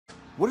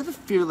what are the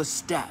fearless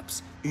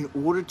steps in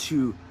order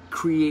to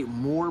create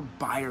more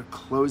buyer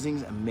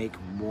closings and make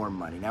more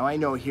money? Now, I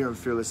know here in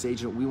Fearless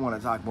Agent, we want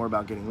to talk more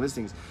about getting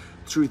listings.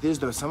 Truth is,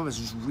 though, some of us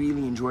just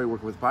really enjoy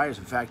working with buyers.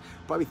 In fact,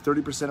 probably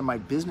 30% of my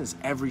business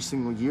every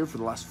single year for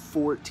the last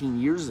 14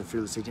 years as a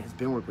Fearless Agent has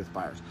been working with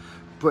buyers.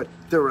 But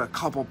there were a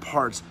couple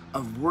parts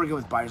of working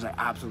with buyers I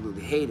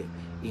absolutely hated,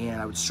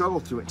 and I would struggle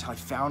through it until I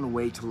found a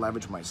way to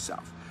leverage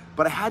myself.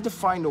 But I had to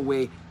find a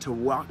way to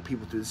walk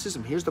people through the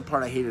system. Here's the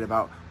part I hated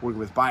about working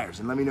with buyers,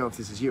 and let me know if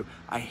this is you.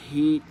 I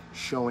hate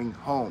showing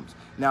homes.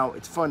 Now,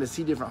 it's fun to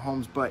see different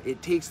homes, but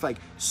it takes like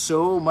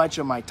so much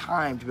of my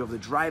time to be able to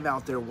drive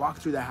out there, walk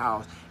through the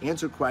house,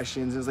 answer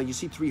questions. And it's like you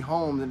see 3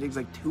 homes and it takes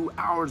like 2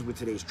 hours with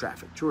today's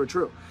traffic. True or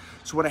true?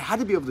 So what I had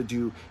to be able to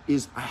do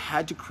is I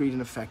had to create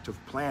an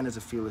effective plan as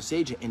a Fearless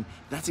Agent, and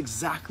that's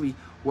exactly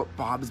what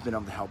Bob has been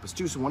able to help us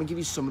do. So I want to give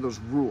you some of those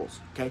rules,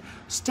 okay?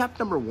 Step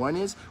number 1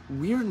 is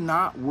we're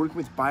not working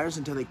with buyers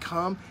until they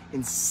come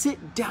and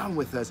sit down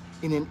with us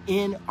in an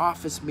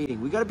in-office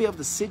meeting. We got to be able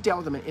to sit down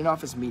with them in an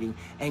in-office meeting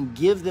and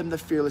give them the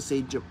Fearless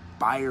Agent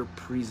buyer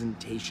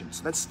presentation.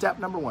 So that's step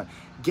number 1.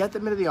 Get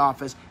them into the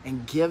office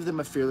and give them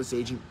a Fearless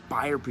Agent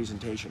buyer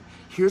presentation.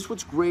 Here's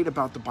what's great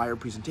about the buyer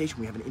presentation.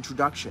 We have an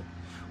introduction.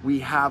 We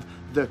have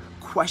the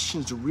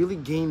questions to really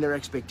gain their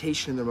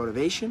expectation and their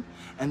motivation.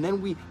 And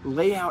then we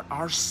lay out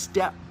our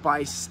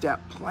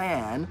step-by-step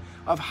plan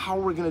of how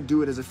we're gonna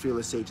do it as a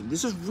Fearless Agent.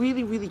 This is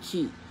really, really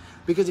key.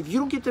 Because if you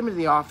don't get them into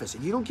the office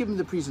and you don't give them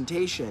the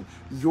presentation,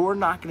 you're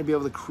not gonna be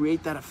able to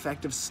create that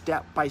effective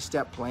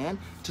step-by-step plan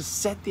to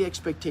set the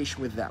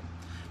expectation with them.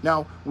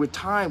 Now, with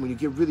time, when you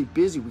get really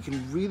busy, we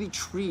can really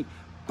treat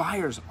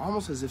buyers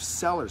almost as if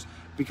sellers,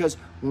 because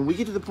when we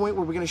get to the point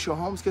where we're going to show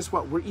homes, guess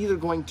what? We're either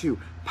going to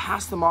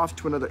pass them off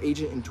to another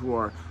agent into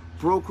our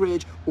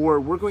brokerage, or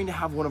we're going to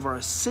have one of our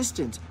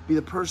assistants be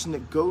the person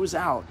that goes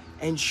out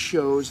and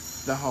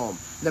shows the home.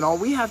 Then all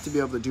we have to be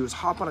able to do is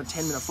hop on a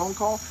 10-minute phone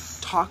call,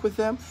 talk with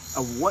them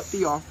of what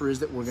the offer is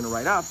that we're going to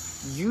write up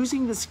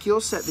using the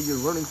skill set that you're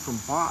learning from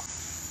Bob.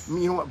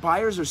 You know what?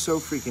 Buyers are so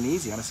freaking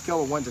easy. On a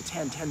scale of 1 to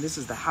 10, 10, this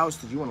is the house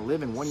that you want to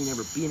live in. 1, you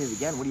never be in it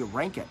again. What do you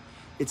rank it?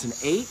 It's an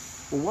 8.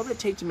 Well, what would it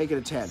take to make it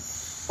a 10?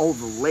 Oh,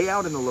 the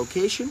layout and the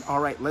location? All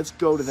right, let's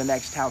go to the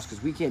next house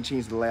because we can't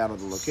change the layout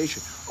of the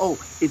location. Oh,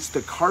 it's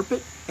the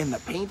carpet and the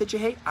paint that you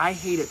hate? I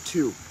hate it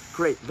too.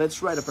 Great,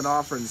 let's write up an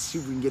offer and see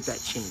if we can get that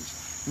changed.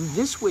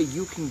 This way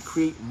you can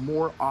create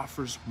more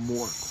offers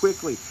more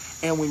quickly.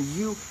 And when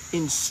you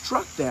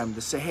instruct them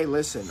to say, hey,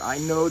 listen, I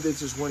know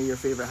this is one of your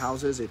favorite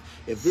houses.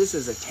 If this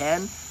is a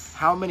 10,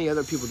 how many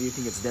other people do you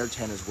think it's their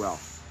 10 as well?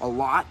 A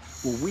lot?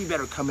 Well, we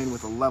better come in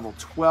with a level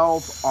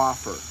 12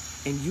 offer.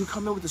 And you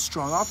come in with a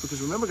strong offer,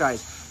 because remember,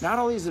 guys, not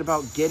only is it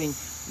about getting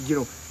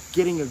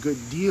a good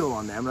deal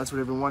on them, that's what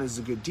everyone wants, is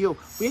a good deal,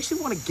 we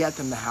actually want to get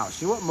them the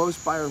house. You know what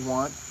most buyers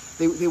want?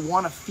 They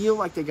want to feel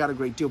like they got a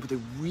great deal, but they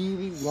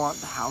really want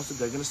the house that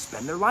they're going to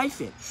spend their life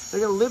in.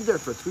 They're going to live there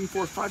for 3,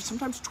 4, 5,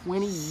 sometimes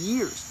 20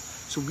 years.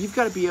 So we've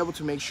got to be able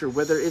to make sure,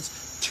 whether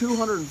it's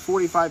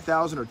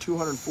 $245,000 or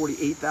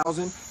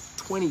 $248,000,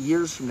 20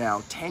 years from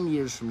now, 10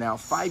 years from now,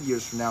 5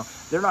 years from now,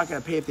 they're not going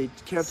to pay if they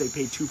care if they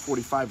pay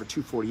 $245 or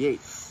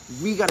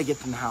 $248. We got to get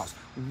them the house.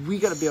 We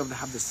got to be able to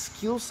have the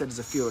skill set as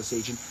a Fearless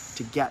Agent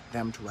to get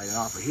them to write an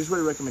offer. Here's what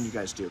I recommend you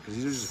guys do, because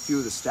these are just a few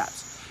of the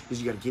steps.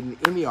 Is you got to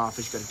get in the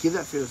office, you got to give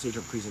that Fearless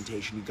Agent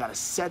presentation, you got to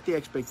set the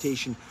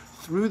expectation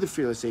through the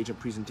Fearless Agent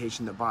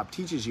presentation that Bob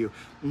teaches you,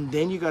 and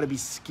then you got to be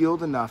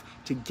skilled enough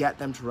to get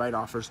them to write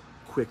offers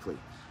quickly.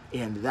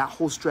 And that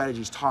whole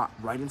strategy is taught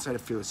right inside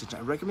of Fearless Agent.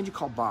 I recommend you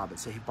call Bob and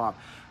say, hey, Bob,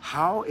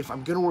 if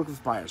I'm going to work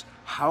with buyers,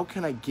 how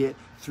can I get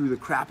through the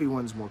crappy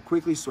ones more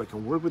quickly so I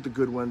can work with the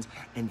good ones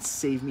and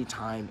save me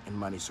time and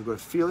money? So go to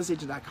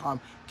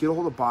fearlessagent.com, get a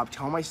hold of Bob,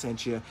 tell him I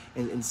sent you,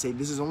 and say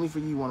this is only for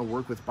you want to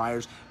work with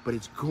buyers, but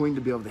it's going to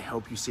be able to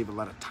help you save a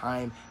lot of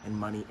time and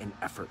money and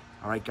effort.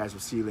 All right, guys,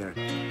 we'll see you later.